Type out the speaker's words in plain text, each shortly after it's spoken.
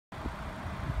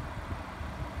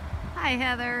Hi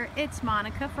Heather, it's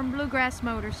Monica from Bluegrass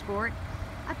Motorsport.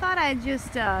 I thought I'd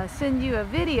just send you a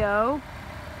video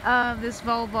of this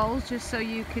Volvo just so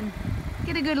you can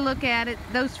get a good look at it.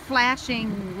 Those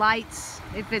flashing lights,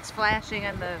 if it's flashing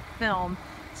in the film,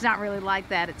 it's not really like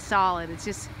that, it's solid. It's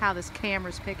just how this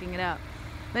camera's picking it up.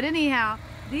 But anyhow,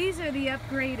 these are the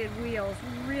upgraded wheels,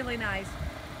 really nice.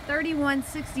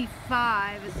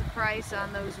 $31.65 is the price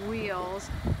on those wheels,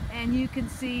 and you can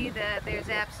see that there's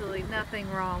absolutely nothing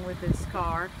wrong with this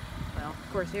car. Well,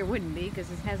 of course there wouldn't be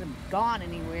because it hasn't gone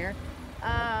anywhere.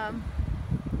 And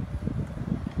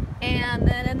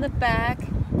then in the back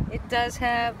it does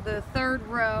have the third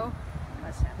row.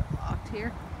 Let's have it locked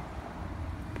here.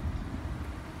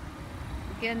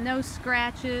 Again, no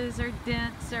scratches or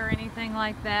dents or anything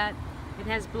like that. It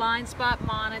has blind spot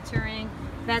monitoring.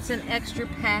 That's an extra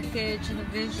package, the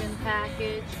vision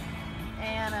package,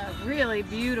 and a really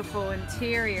beautiful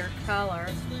interior color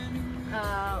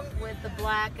with the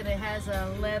black, and it has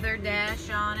a leather dash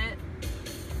on it.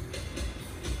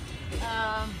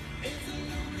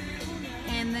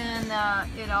 And then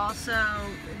it also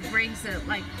brings the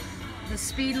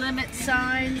speed limit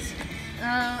signs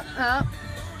up.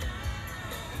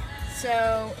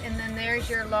 So, and then there's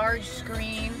your large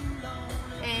screen.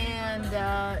 And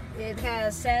it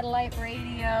has satellite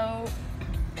radio,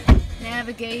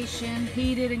 navigation,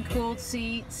 heated and cooled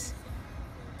seats.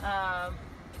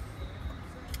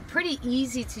 Pretty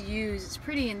easy to use. It's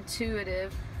pretty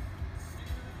intuitive.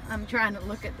 I'm trying to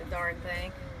look at the darn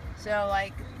thing. So,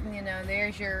 like, you know,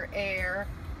 there's your air,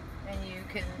 and you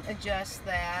can adjust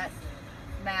that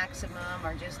maximum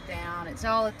or just down. It's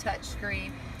all a touch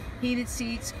screen. Heated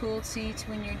seats, cooled seats.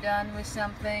 When you're done with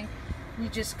something, you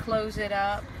just close it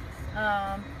up.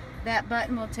 That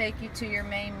button will take you to your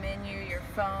main menu, your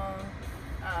phone,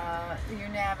 your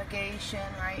navigation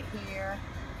right here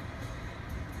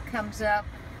comes up.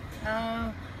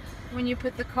 When you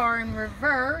put the car in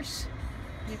reverse,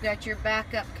 you've got your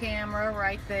backup camera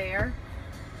right there.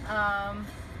 And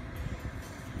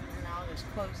I'll just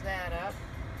close that up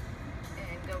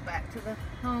and go back to the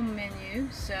home menu.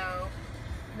 So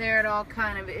there it all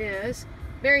kind of is.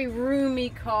 Very roomy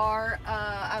car.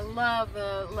 I love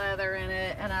the leather in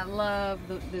it, and I love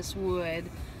this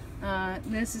wood.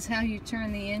 This is how you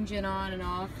turn the engine on and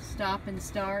off. Stop and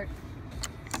start.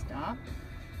 Stop.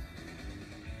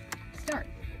 Start.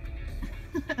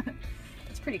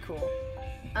 It's pretty cool.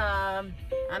 I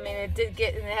mean,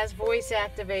 it has voice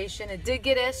activation. It did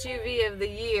get SUV of the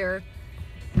year,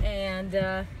 and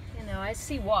you know, I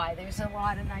see why. There's a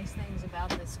lot of nice things about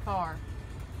this car,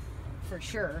 for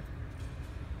sure.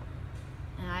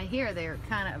 And I hear they're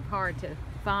kind of hard to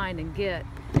find and get.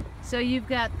 So you've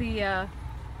got the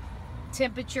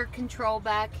temperature control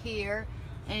back here,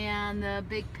 and the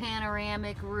big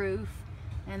panoramic roof.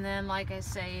 And then, like I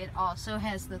say, it also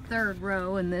has the third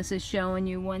row, and this is showing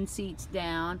you one seat's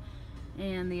down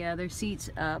and the other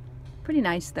seat's up. Pretty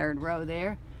nice third row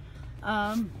there.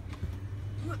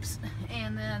 Whoops.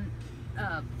 And then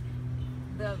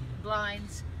the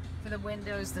blinds for the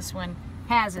windows, this one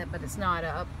has it, but it's not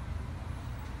up.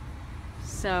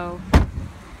 So,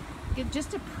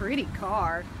 just a pretty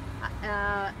car,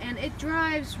 and it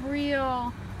drives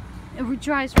real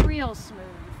smooth.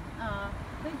 I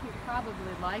think you probably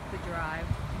like the drive.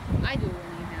 I do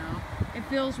anyhow. It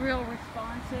feels real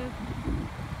responsive,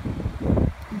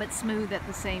 but smooth at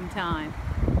the same time.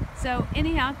 So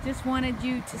anyhow, just wanted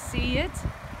you to see it,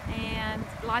 and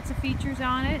lots of features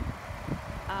on it.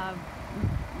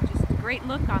 Just a great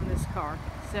look on this car.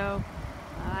 So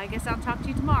I guess I'll talk to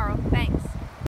you tomorrow. Thanks.